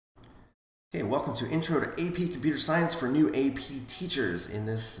Okay, welcome to Intro to AP Computer Science for new AP teachers. In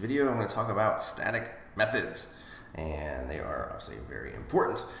this video, I'm going to talk about static methods, and they are obviously very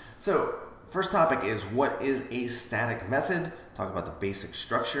important. So, first topic is what is a static method? Talk about the basic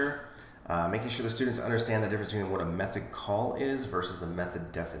structure, making sure the students understand the difference between what a method call is versus a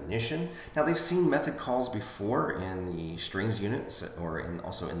method definition. Now, they've seen method calls before in the strings unit or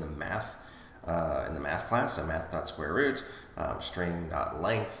also in the math class, so math.square-root,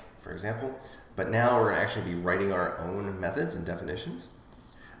 string.length, for example. But now we're going to actually be writing our own methods and definitions.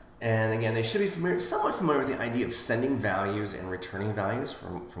 And again, they should be somewhat familiar with the idea of sending values and returning values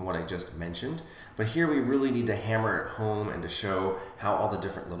from what I just mentioned. But here we really need to hammer it home and to show how all the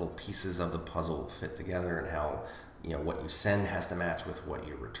different little pieces of the puzzle fit together and how what you send has to match with what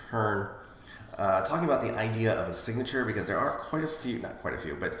you return. Talking about the idea of a signature, because there are quite a few, not quite a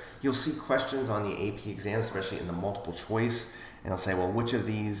few, but you'll see questions on the AP exam, especially in the multiple choice, and it'll say, well, which of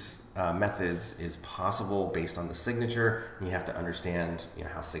these methods is possible based on the signature? And you have to understand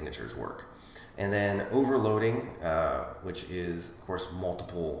how signatures work. And then overloading, which is, of course,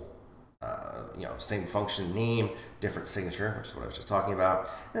 multiple, same function name, different signature, which is what I was just talking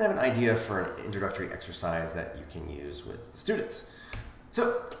about. Then I have an idea for an introductory exercise that you can use with students.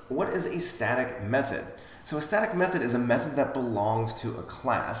 So, what is a static method? So a static method is a method that belongs to a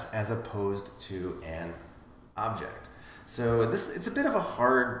class as opposed to an object. So it's a bit of a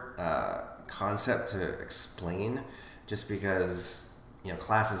hard concept to explain, just because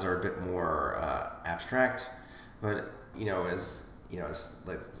classes are a bit more abstract. But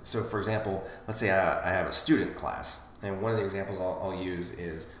so for example, let's say I have a student class. And one of the examples I'll use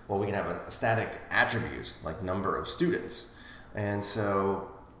is, well, we can have a static attribute like number of students. And so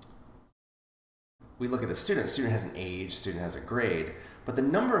we look at a student has an age, student has a grade, but the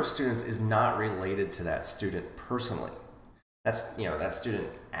number of students is not related to that student personally. That student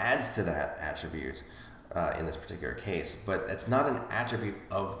adds to that attribute in this particular case, but it's not an attribute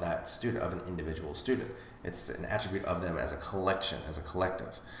of that student, of an individual student. It's an attribute of them as a collection, as a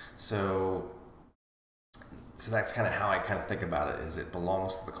collective. So that's kind of how I kind of think about it, is it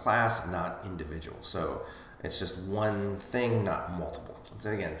belongs to the class, not individual. So it's just one thing, not multiple. So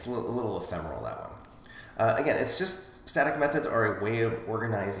again, it's a little ephemeral, that one. Again, it's just static methods are a way of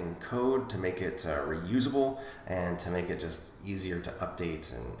organizing code to make it reusable and to make it just easier to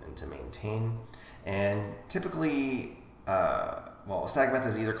update and to maintain. And typically, a static method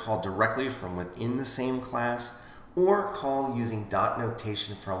is either called directly from within the same class or called using dot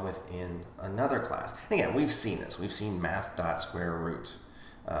notation from within another class. And again, we've seen this. We've seen math.square-root.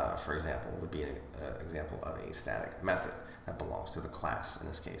 For example, would be an example of a static method that belongs to the class, in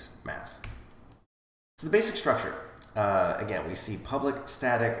this case, math. So the basic structure, again, we see public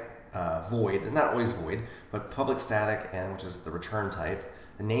static void, not always void, but public static, and which is the return type,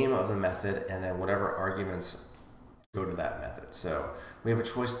 the name of the method, and then whatever arguments go to that method. So we have a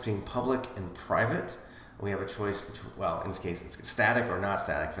choice between public and private. We have a choice between, well, in this case, it's static or not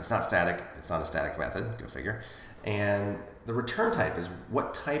static. If it's not static, it's not a static method, go figure. And the return type is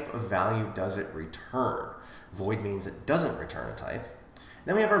what type of value does it return? Void means it doesn't return a type.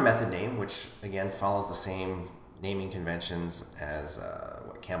 Then we have our method name, which again follows the same naming conventions as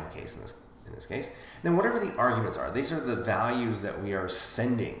camel case in this case. And then whatever the arguments are, these are the values that we are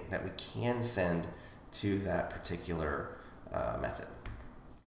sending, that we can send to that particular method.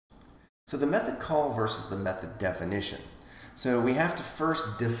 So the method call versus the method definition. So we have to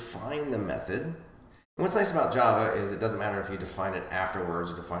first define the method. And what's nice about Java is it doesn't matter if you define it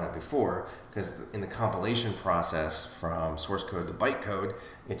afterwards or define it before, because in the compilation process from source code to bytecode,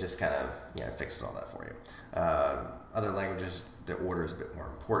 it just kind of fixes all that for you. Other languages, the order is a bit more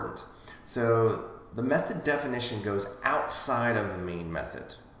important. So the method definition goes outside of the main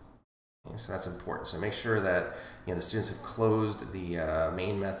method. Okay, so that's important. So make sure that the students have closed the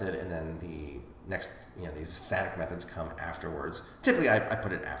main method, and then the next these static methods come afterwards. Typically, I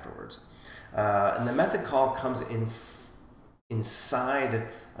put it afterwards. And the method call comes inside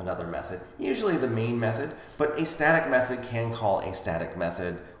another method, usually the main method, but a static method can call a static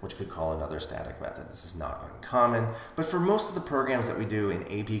method, which could call another static method. This is not uncommon, but for most of the programs that we do in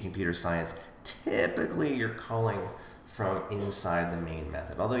AP Computer Science, typically you're calling from inside the main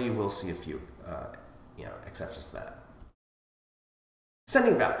method, although you will see a few exceptions to that.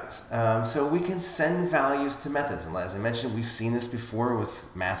 Sending values. So we can send values to methods, and as I mentioned, we've seen this before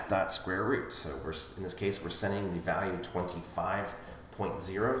with math.square-root. So in this case, we're sending the value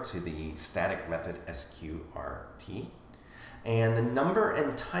 25.0 to the static method sqrt. And the number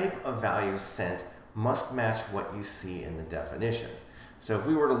and type of values sent must match what you see in the definition. So if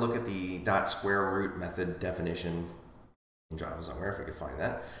we were to look at the .square-root method definition, in Java somewhere, if we could find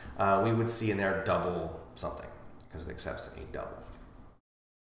that, we would see in there double something, because it accepts a double.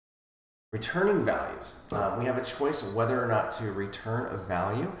 Returning values. We have a choice of whether or not to return a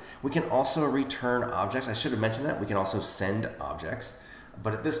value. We can also return objects. I should have mentioned that. We can also send objects.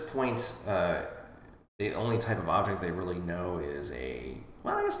 But at this point, the only type of object they really know is a,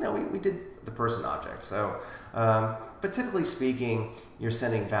 well, I guess no, we did the person object. So, but typically speaking, you're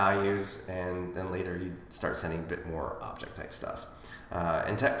sending values, and then later you start sending a bit more object type stuff.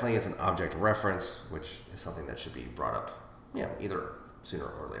 And technically it's an object reference, which is something that should be brought up, either sooner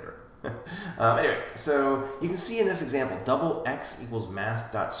or later. Anyway, so you can see in this example, double x equals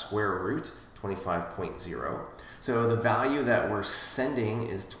math.square root 25.0. So the value that we're sending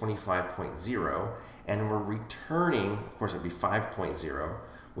is 25.0, and we're returning, of course, it would be 5.0,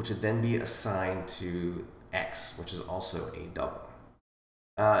 which would then be assigned to x, which is also a double.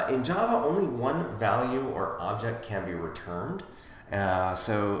 In Java, only one value or object can be returned.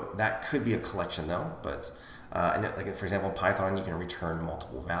 So that could be a collection though, but like for example, in Python, you can return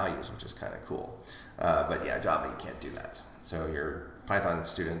multiple values, which is kind of cool. But yeah, Java, you can't do that. So your Python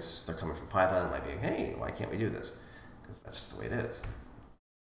students, if they're coming from Python, might be, hey, why can't we do this? Because that's just the way it is.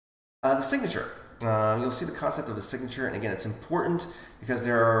 The signature. You'll see the concept of a signature, and again, it's important because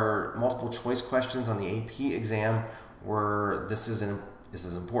there are multiple choice questions on the AP exam where this is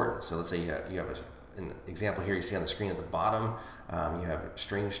important. So let's say you have an example here you see on the screen at the bottom. You have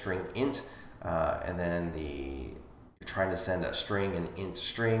string int, and then you're trying to send a string and int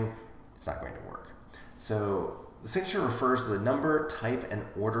string. It's not going to work. So the signature refers to the number, type, and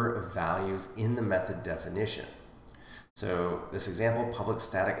order of values in the method definition. So this example, public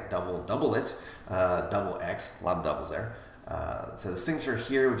static double x, a lot of doubles there. So the signature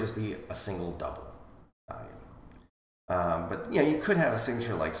here would just be a single double value. But you could have a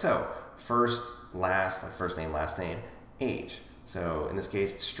signature like so: first, last, like first name, last name, age. So in this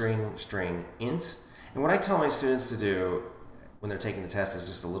case, string int. And what I tell my students to do when they're taking the test is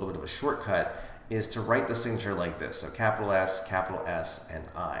just a little bit of a shortcut, is to write the signature like this. So capital S, and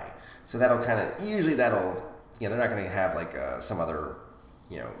I. So that'll they're not going to have like some other,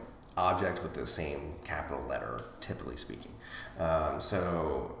 object with the same capital letter, typically speaking.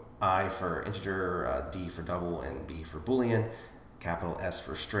 So I for integer, D for double, and B for Boolean, capital S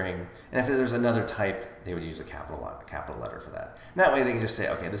for string. And if there's another type, they would use a capital letter for that. And that way they can just say,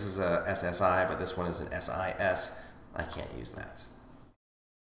 okay, this is a SSI, but this one is an SIS. I can't use that.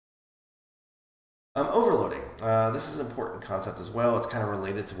 Overloading. This is an important concept as well. It's kind of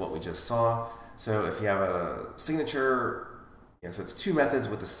related to what we just saw. So if you have a signature, so it's two methods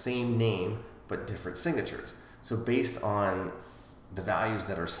with the same name but different signatures. So based on the values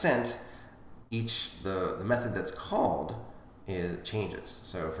that are sent, the method that's called changes.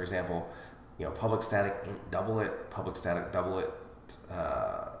 So for example, public static int double it, public static double it,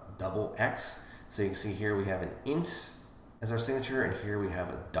 double x. So you can see here we have an int as our signature, and here we have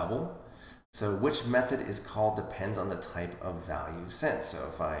a double. So which method is called depends on the type of value sent. So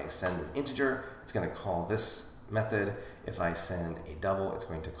if I send an integer, it's going to call this method. If I send a double, it's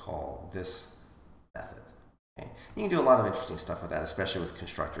going to call this method. Okay? You can do a lot of interesting stuff with that, especially with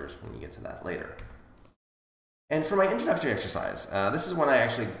constructors when you get to that later. And for my introductory exercise, this is one I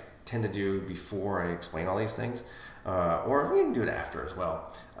actually tend to do before I explain all these things, or we can do it after as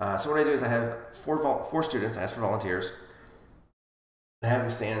well. So what I do is I have four students, I ask for volunteers. I have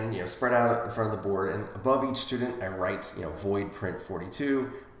them stand, spread out in front of the board, and above each student, I write, void print 42,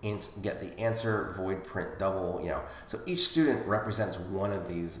 int get the answer, void print double, So each student represents one of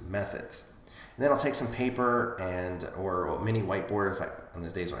these methods. And then I'll take some paper or a mini whiteboard, on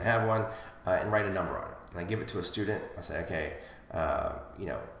those days when I have one, and write a number on it. And I give it to a student. I say, okay,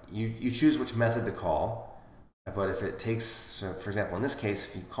 you choose which method to call, but if it takes, so for example, in this case,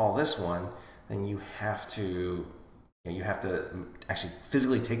 if you call this one, then you have to actually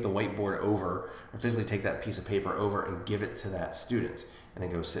physically take the whiteboard over, or physically take that piece of paper over and give it to that student, and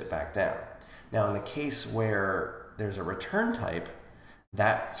then go sit back down. Now, in the case where there's a return type,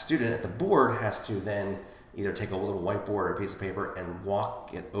 that student at the board has to then either take a little whiteboard or a piece of paper and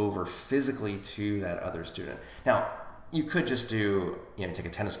walk it over physically to that other student. Now, you could just do, take a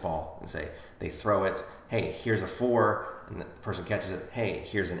tennis ball and say, they throw it, hey, here's a 4, and the person catches it, hey,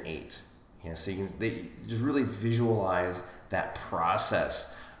 here's an 8. So they just really visualize that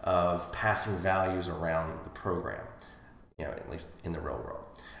process of passing values around the program, at least in the real world.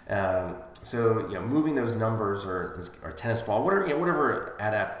 So moving those numbers or tennis ball, whatever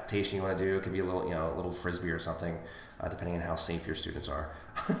adaptation you want to do. It could be a little frisbee or something, depending on how safe your students are.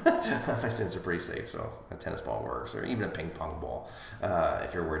 My students are pretty safe, so a tennis ball works, or even a ping pong ball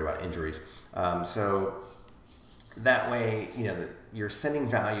if you're worried about injuries. So that way, you're sending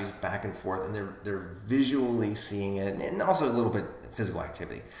values back and forth, and they're visually seeing it, and also a little bit physical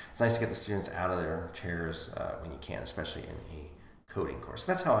activity. It's nice to get the students out of their chairs when you can, especially in a coding course.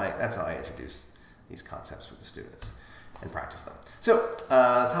 That's how I introduce these concepts with the students and practice them. So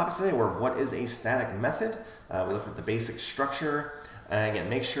topics today were, what is a static method? We looked at the basic structure. Again,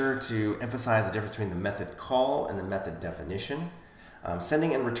 make sure to emphasize the difference between the method call and the method definition.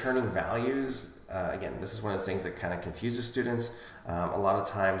 Sending and returning values, again, this is one of those things that kind of confuses students. A lot of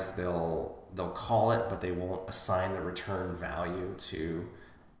times they'll call it, but they won't assign the return value to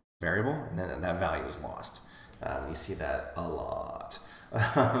variable, and then that value is lost. You see that a lot.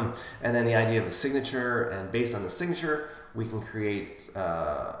 And then the idea of a signature, and based on the signature, we can create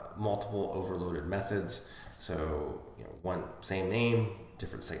multiple overloaded methods. So one same name,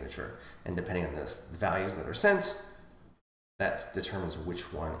 different signature, and depending on the values that are sent, that determines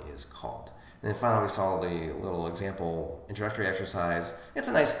which one is called. And then finally, we saw the little example introductory exercise. It's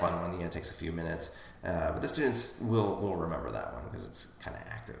a nice fun one. It takes a few minutes, but the students will remember that one because it's kind of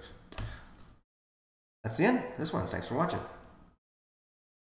active. That's the end of this one. Thanks for watching.